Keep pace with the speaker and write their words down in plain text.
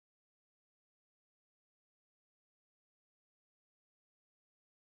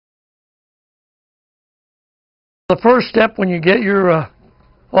The first step when you get your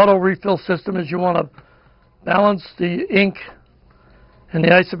auto refill system is you want to balance the ink and the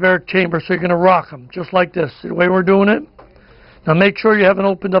isobaric chamber, so you're going to rock them just like this, the way we're doing it. Now make sure you haven't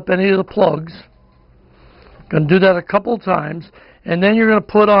opened up any of the plugs. Going to do that a couple of times, and then you're going to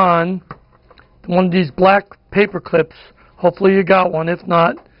put on one of these black paper clips. Hopefully you got one. If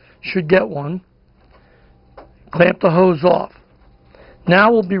not, you should get one. Clamp the hose off.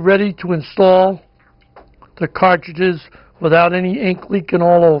 Now we'll be ready to install the cartridges without any ink leaking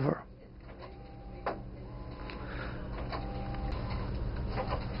all over.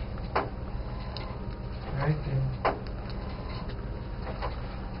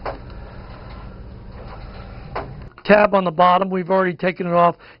 Tab on the bottom, we've already taken it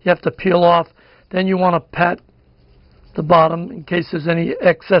off. You have to peel off. Then you want to pat the bottom in case there's any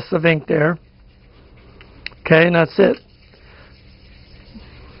excess of ink there. Okay, and that's it.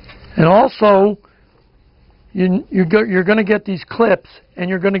 And also, you're going to get these clips, and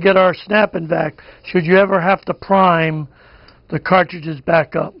you're going to get our snapping vac should you ever have to prime the cartridges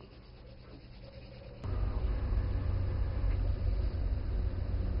back up.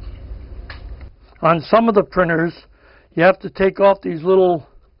 On some of the printers, you have to take off these little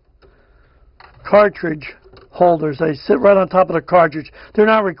cartridge holders. They sit right on top of the cartridge. They're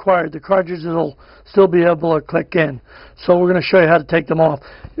not required. The cartridges will still be able to click in. So we're going to show you how to take them off.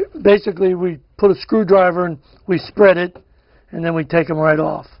 Basically, we put a screwdriver and we spread it, and then we take them right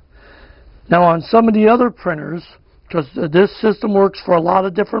off. Now on some of the other printers, because this system works for a lot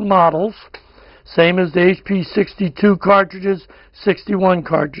of different models, same as the HP 62 cartridges, 61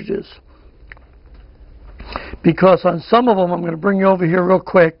 cartridges. Because on some of them, I'm going to bring you over here real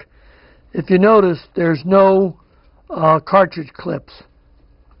quick. If you notice, there's no cartridge clips.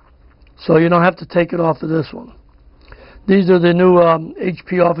 So you don't have to take it off of this one. These are the new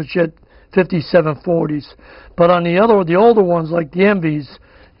HP OfficeJet 5740s. But on the older ones, like the Envies,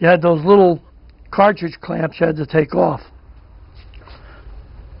 you had those little cartridge clamps you had to take off.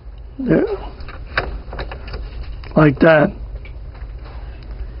 There. Like that.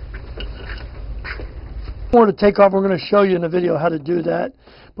 More to take off. We're going to show you in the video how to do that.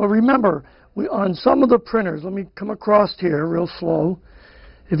 But remember, on some of the printers, let me come across here real slow.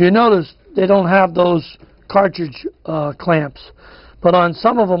 If you notice, they don't have those cartridge clamps. But on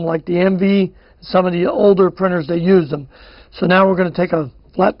some of them, like the MV, some of the older printers, they use them. So now we're going to take a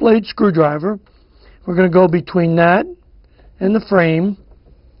flat blade screwdriver. We're going to go between that and the frame.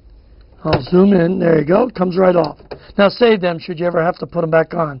 I'll zoom in. There you go. It comes right off. Now save them should you ever have to put them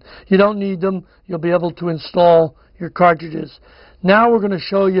back on. You don't need them. You'll be able to install your cartridges. Now we're going to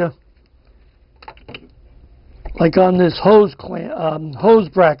show you, like on this hose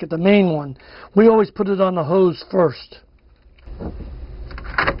bracket, the main one. We always put it on the hose first.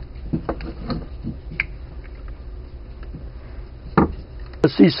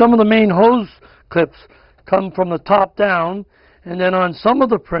 See, some of the main hose clips come from the top down. And then on some of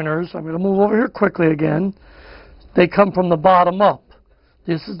the printers, I'm going to move over here quickly again, they come from the bottom up.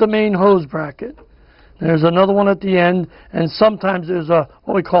 This is the main hose bracket. There's another one at the end, and sometimes there's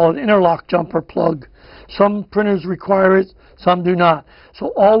what we call an interlock jumper plug. Some printers require it, some do not.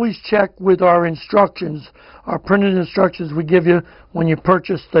 So always check with our instructions, our printed instructions we give you when you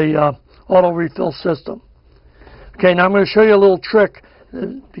purchase the auto refill system. Okay, now I'm going to show you a little trick.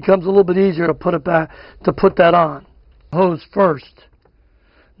 It becomes a little bit easier to put it back, to put that on. Hose first,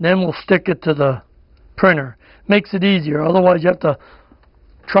 then we'll stick it to the printer. Makes it easier. Otherwise you have to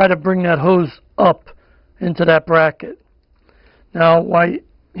try to bring that hose up into that bracket. Now while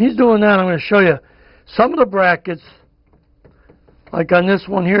he's doing that, I'm going to show you some of the brackets. Like on this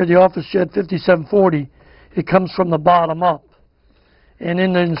one here, the OfficeJet 5740, it comes from the bottom up. And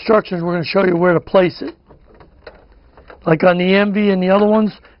in the instructions we're going to show you where to place it. Like on the MV and the other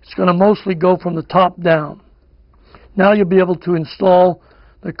ones, it's going to mostly go from the top down. Now you'll be able to install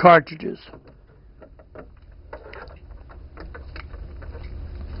the cartridges.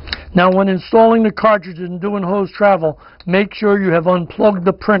 Now when installing the cartridges and doing hose travel, make sure you have unplugged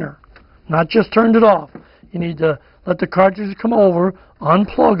the printer, not just turned it off. You need to let the cartridges come over,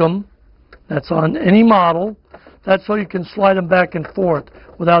 unplug them. That's on any model. That's so you can slide them back and forth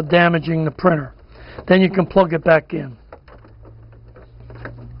without damaging the printer. Then you can plug it back in.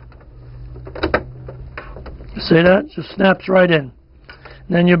 See that? Just snaps right in. And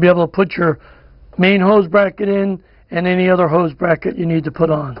then you'll be able to put your main hose bracket in and any other hose bracket you need to put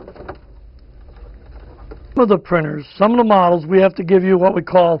on. Some of the printers, some of the models, we have to give you what we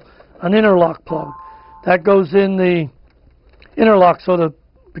call an interlock plug. That goes in the interlock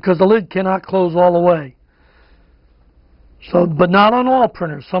because the lid cannot close all the way. So, but not on all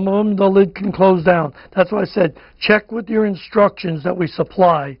printers. Some of them, the lid can close down. That's why I said check with your instructions that we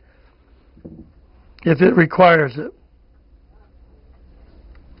supply if it requires it.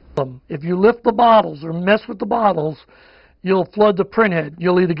 If you lift the bottles or mess with the bottles, you'll flood the print head.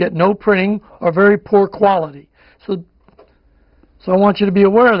 You'll either get no printing or very poor quality. So I want you to be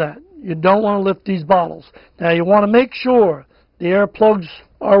aware of that. You don't want to lift these bottles. Now you want to make sure the air plugs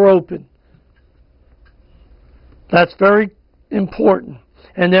are open. That's very important.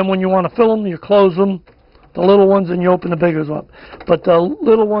 And then when you want to fill them, you close them, the little ones, and you open the bigger ones up. But the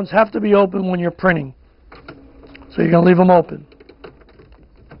little ones have to be open when you're printing. So you're going to leave them open.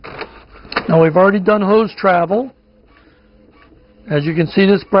 Now we've already done hose travel. As you can see,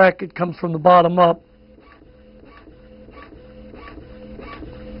 this bracket comes from the bottom up.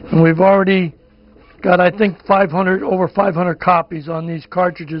 And we've already got, I think, over 500 copies on these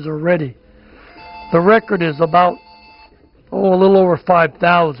cartridges already. The record is about, a little over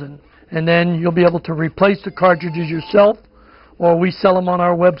 5,000. And then you'll be able to replace the cartridges yourself, or we sell them on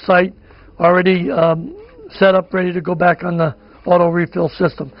our website, already set up, ready to go back on the auto refill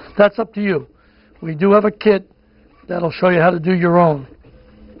system. That's up to you. We do have a kit that'll show you how to do your own.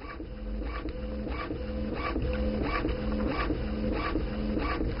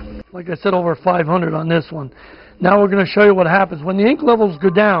 Like I said, over 500 on this one. Now we're going to show you what happens. When the ink levels go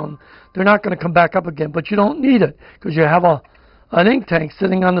down, they're not going to come back up again, but you don't need it because you have an ink tank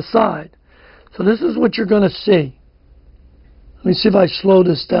sitting on the side. So this is what you're going to see. Let me see if I slow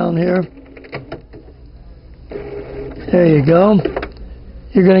this down here. There you go.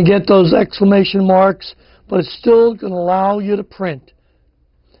 You're going to get those exclamation marks, but it's still going to allow you to print.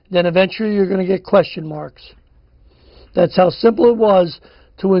 Then eventually you're going to get question marks. That's how simple it was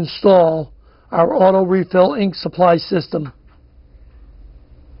to install our auto refill ink supply system.